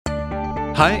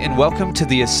Hi, and welcome to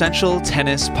the Essential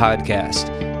Tennis Podcast,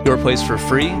 your place for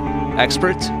free,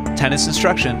 expert tennis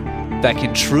instruction that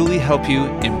can truly help you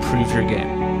improve your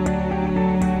game.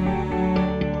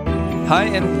 Hi,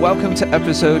 and welcome to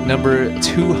episode number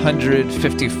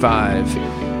 255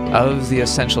 of the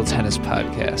Essential Tennis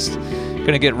Podcast.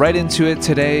 Going to get right into it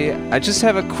today. I just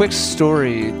have a quick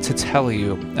story to tell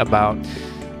you about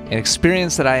an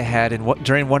experience that I had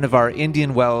during one of our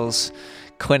Indian Wells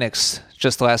clinics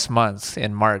just last month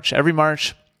in March. Every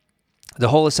March, the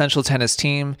whole Essential Tennis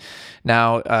team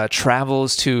now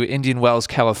travels to Indian Wells,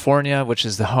 California, which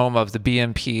is the home of the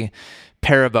BNP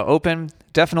Paribas Open.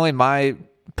 Definitely my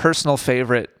personal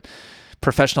favorite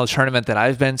professional tournament that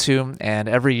I've been to. And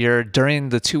every year during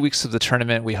the 2 weeks of the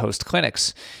tournament, we host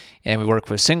clinics. And we work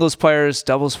with singles players,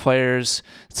 doubles players,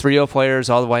 3-0 players,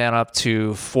 all the way on up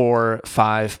to 4,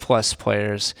 5+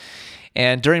 players.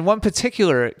 And during one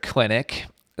particular clinic,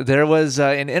 there was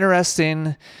an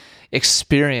interesting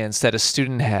experience that a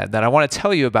student had that I want to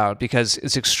tell you about because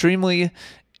it's extremely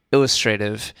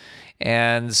illustrative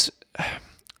and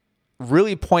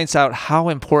really points out how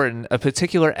important a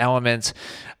particular element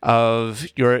of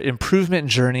your improvement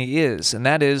journey is. And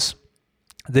that is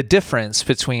the difference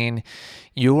between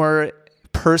your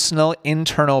personal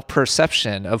internal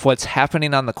perception of what's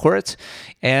happening on the court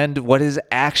and what is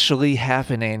actually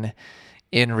happening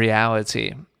in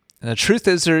reality. And the truth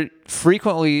is they're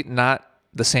frequently not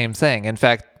the same thing. In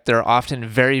fact, they're often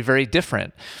very, very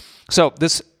different. So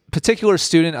this particular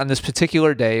student on this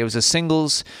particular day, it was a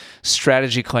singles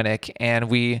strategy clinic,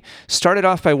 and we started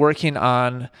off by working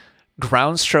on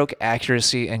ground stroke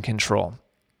accuracy and control.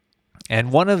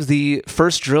 And one of the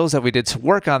first drills that we did to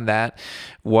work on that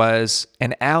was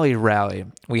an alley rally.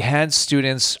 We had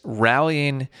students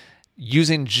rallying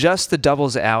using just the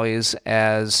doubles alleys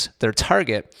as their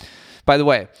target. By the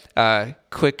way,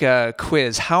 quick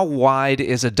quiz. How wide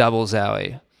is a doubles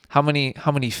alley? How many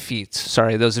feet?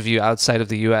 Sorry, those of you outside of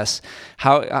the U.S.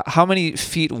 How many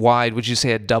feet wide would you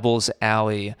say a doubles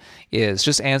alley is?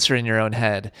 Just answer in your own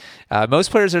head.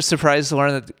 Most players are surprised to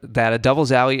learn that a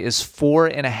doubles alley is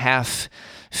 4.5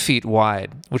 feet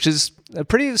wide, which is a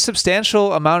pretty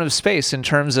substantial amount of space in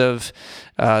terms of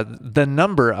the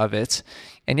number of it,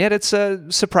 and yet it's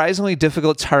a surprisingly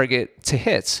difficult target to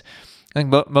hit. I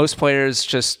think most players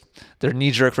their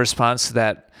knee-jerk response to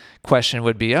that question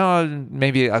would be,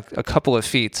 maybe a couple of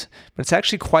feet, but it's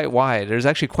actually quite wide. There's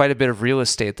actually quite a bit of real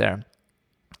estate there.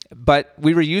 But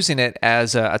we were using it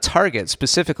as a target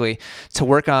specifically to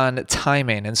work on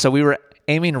timing. And so we were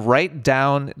aiming right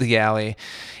down the alley.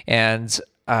 And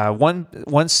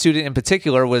one student in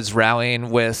particular was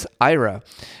rallying with Ira.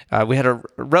 We had a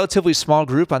relatively small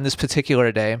group on this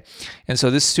particular day. And so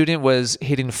this student was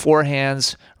hitting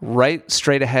forehands right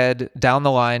straight ahead down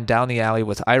the line, down the alley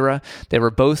with Ira. They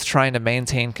were both trying to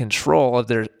maintain control of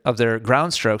their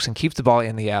ground strokes and keep the ball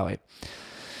in the alley.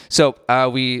 So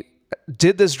we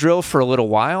did this drill for a little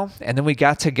while, and then we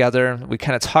got together. We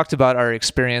kind of talked about our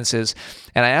experiences,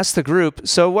 and I asked the group,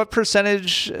 so what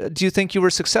percentage do you think you were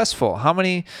successful?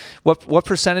 What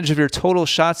percentage of your total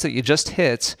shots that you just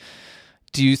hit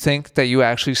do you think that you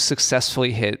actually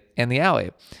successfully hit in the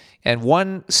alley? And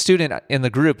one student in the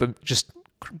group just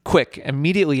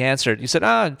immediately answered. He said,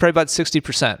 probably about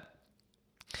 60%.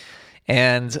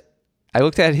 And I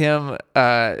looked at him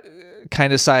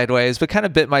kind of sideways, but kind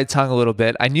of bit my tongue a little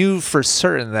bit. I knew for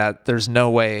certain that there's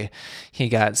no way he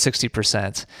got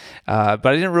 60%. But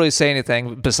I didn't really say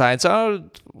anything besides,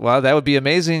 that would be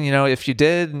amazing. If you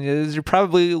did, you're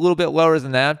probably a little bit lower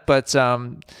than that, but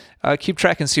keep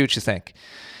track and see what you think.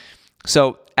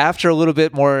 So after a little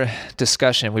bit more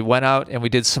discussion, we went out and we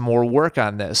did some more work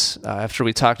on this. After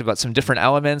we talked about some different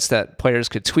elements that players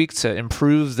could tweak to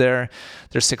improve their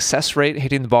success rate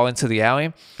hitting the ball into the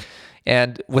alley.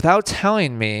 And without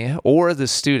telling me or the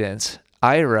student,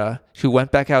 Ira, who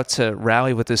went back out to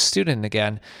rally with this student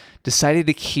again, decided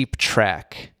to keep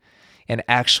track and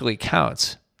actually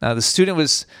count. Now, the student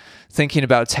was thinking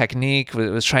about technique,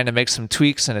 was trying to make some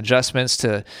tweaks and adjustments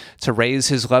to raise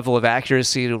his level of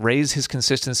accuracy, to raise his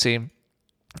consistency.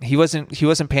 He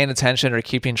wasn't paying attention or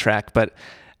keeping track, but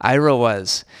Ira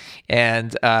was.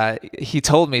 And he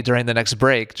told me during the next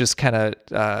break, just kind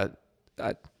of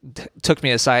took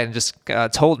me aside and just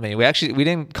told me. We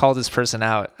didn't call this person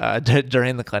out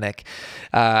during the clinic.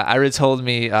 Ira told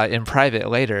me in private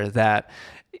later that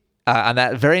on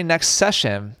that very next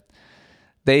session,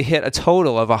 they hit a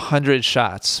total of 100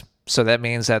 shots. So that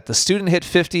means that the student hit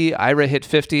 50, Ira hit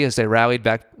 50 as they rallied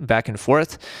back and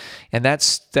forth. And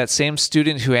that's that same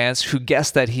student who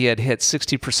guessed that he had hit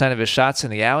 60% of his shots in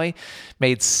the alley,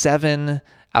 made 7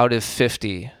 out of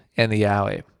 50 in the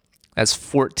alley. That's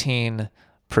 14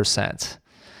 5%.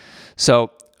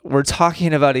 So we're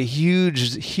talking about a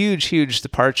huge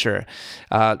departure.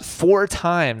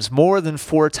 More than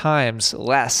four times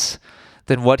less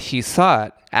than what he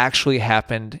thought actually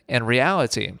happened in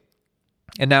reality.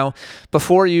 And now,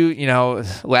 before you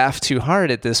laugh too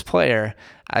hard at this player,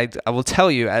 I will tell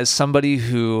you, as somebody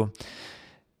who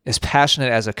is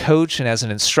passionate as a coach and as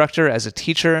an instructor, as a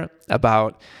teacher,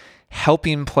 about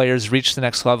helping players reach the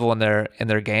next level in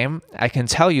their game, I can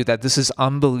tell you that this is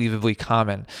unbelievably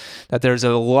common, that there's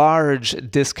a large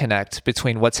disconnect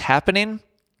between what's happening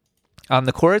on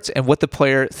the court and what the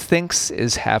player thinks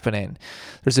is happening.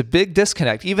 There's a big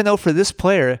disconnect, even though for this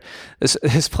player,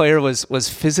 this player was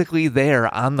physically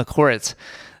there on the court,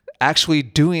 actually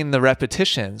doing the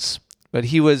repetitions, but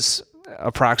he was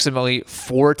approximately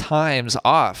four times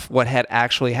off what had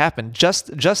actually happened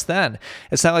just then.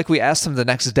 It's not like we asked him the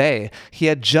next day. He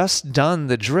had just done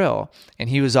the drill and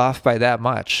he was off by that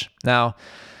much. Now,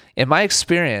 in my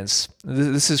experience,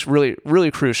 this is really,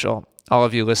 really crucial, all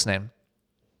of you listening.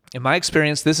 In my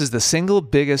experience, this is the single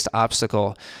biggest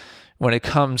obstacle when it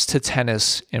comes to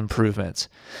tennis improvement.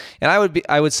 And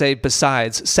I would say,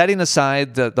 besides setting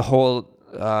aside the whole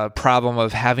problem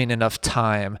of having enough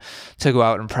time to go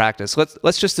out and practice.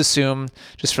 Let's just assume,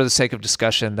 just for the sake of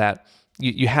discussion, that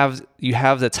you have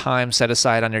the time set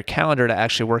aside on your calendar to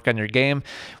actually work on your game.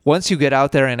 Once you get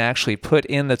out there and actually put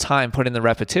in the time, put in the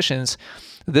repetitions,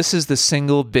 this is the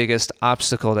single biggest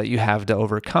obstacle that you have to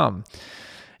overcome.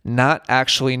 Not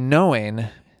actually knowing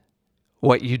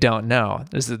what you don't know.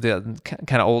 There's the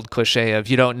kind of old cliche of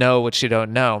you don't know what you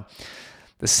don't know.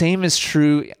 The same is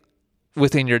true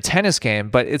within your tennis game,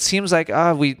 but it seems like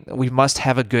we must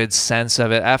have a good sense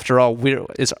of it. After all,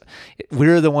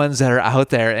 we're the ones that are out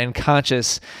there and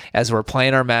conscious as we're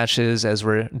playing our matches, as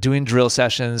we're doing drill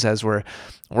sessions, as we're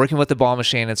working with the ball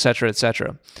machine, etc.,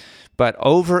 etc. But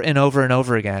over and over and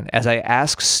over again, as I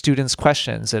ask students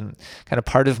questions, and kind of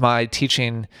part of my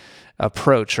teaching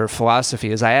approach or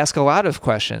philosophy is I ask a lot of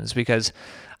questions because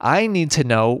I need to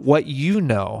know what you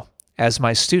know as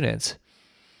my student.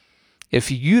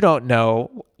 If you don't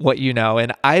know what you know,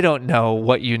 and I don't know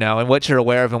what you know, and what you're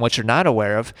aware of and what you're not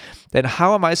aware of, then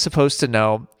how am I supposed to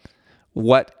know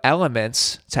what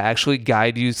elements to actually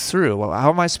guide you through? Well, how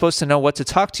am I supposed to know what to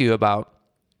talk to you about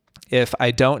if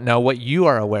I don't know what you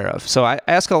are aware of? So I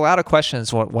ask a lot of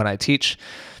questions when I teach,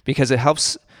 because it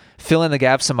helps fill in the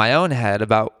gaps in my own head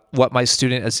about what my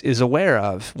student is aware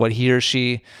of, what he or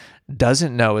she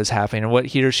doesn't know is happening, and what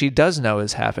he or she does know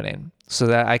is happening, so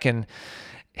that I can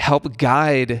help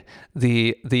guide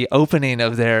the opening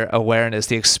of their awareness,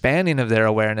 the expanding of their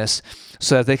awareness,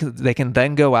 so that they can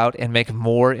then go out and make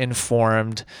more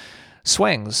informed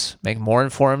swings, make more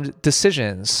informed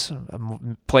decisions,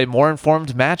 play more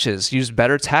informed matches, use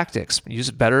better tactics,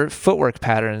 use better footwork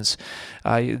patterns,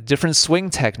 different swing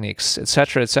techniques,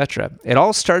 etc., etc. It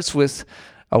all starts with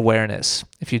awareness.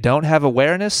 If you don't have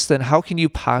awareness, then how can you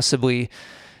possibly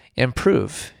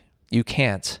improve? You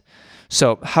can't.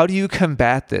 So how do you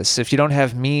combat this if you don't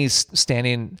have me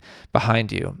standing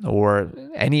behind you, or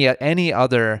any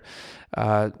other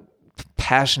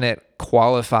passionate,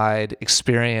 qualified,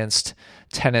 experienced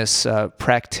tennis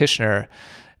practitioner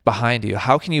behind you?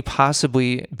 How can you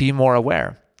possibly be more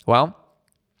aware? Well,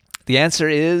 the answer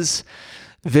is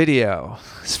video.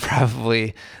 It's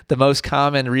probably the most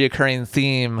common reoccurring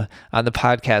theme on the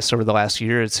podcast over the last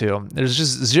year or two. There's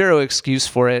just zero excuse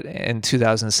for it in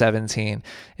 2017.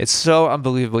 It's so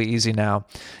unbelievably easy now.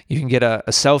 You can get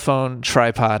a cell phone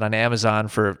tripod on Amazon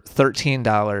for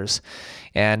 $13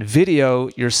 and video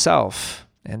yourself.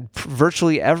 And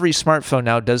virtually every smartphone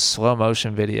now does slow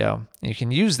motion video. You can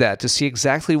use that to see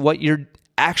exactly what you're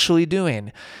actually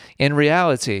doing in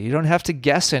reality. You don't have to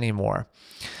guess anymore.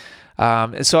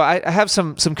 So I have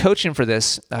some coaching for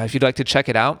this. If you'd like to check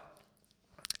it out,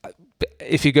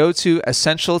 if you go to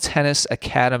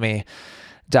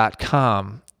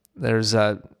essentialtennisacademy.com, there's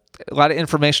a lot of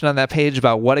information on that page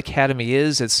about what Academy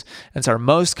is. It's our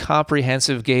most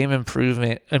comprehensive game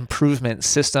improvement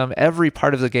system. Every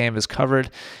part of the game is covered.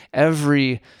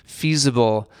 Every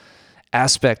feasible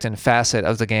aspect and facet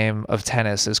of the game of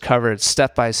tennis is covered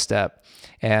step by step.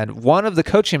 And one of the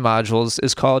coaching modules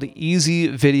is called Easy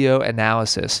Video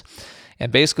Analysis.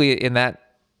 And basically in that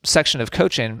section of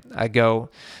coaching, I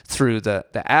go through the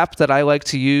app that I like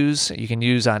to use. You can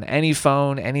use on any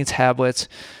phone, any tablet,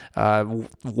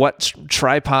 what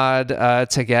tripod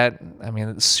to get. I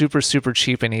mean, super, super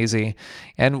cheap and easy.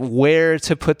 And where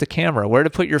to put the camera, where to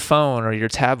put your phone or your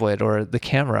tablet or the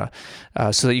camera,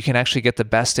 so that you can actually get the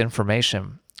best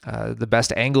information, the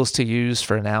best angles to use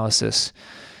for analysis,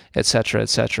 etc.,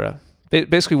 etc.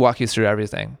 Basically walk you through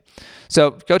everything.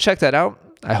 So go check that out.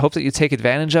 I hope that you take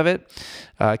advantage of it.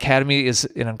 Academy is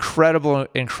an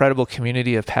incredible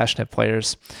community of passionate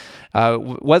players.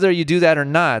 Whether you do that or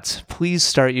not, please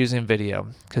start using video,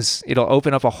 because it'll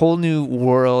open up a whole new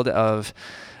world of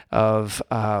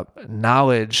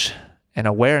knowledge and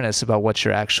awareness about what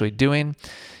you're actually doing.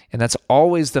 And that's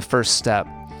always the first step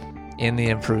in the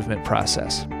improvement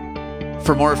process.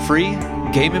 For more free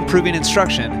game improving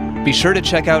instruction, be sure to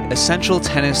check out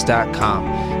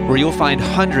EssentialTennis.com, where you'll find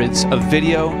hundreds of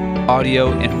video,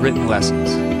 audio, and written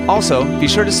lessons. Also, be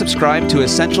sure to subscribe to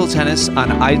Essential Tennis on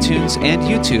iTunes and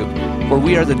YouTube, where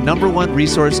we are the #1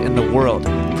 resource in the world,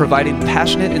 providing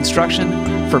passionate instruction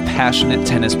for passionate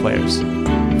tennis players.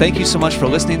 Thank you so much for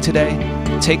listening today.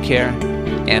 Take care,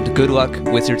 and good luck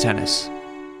with your tennis.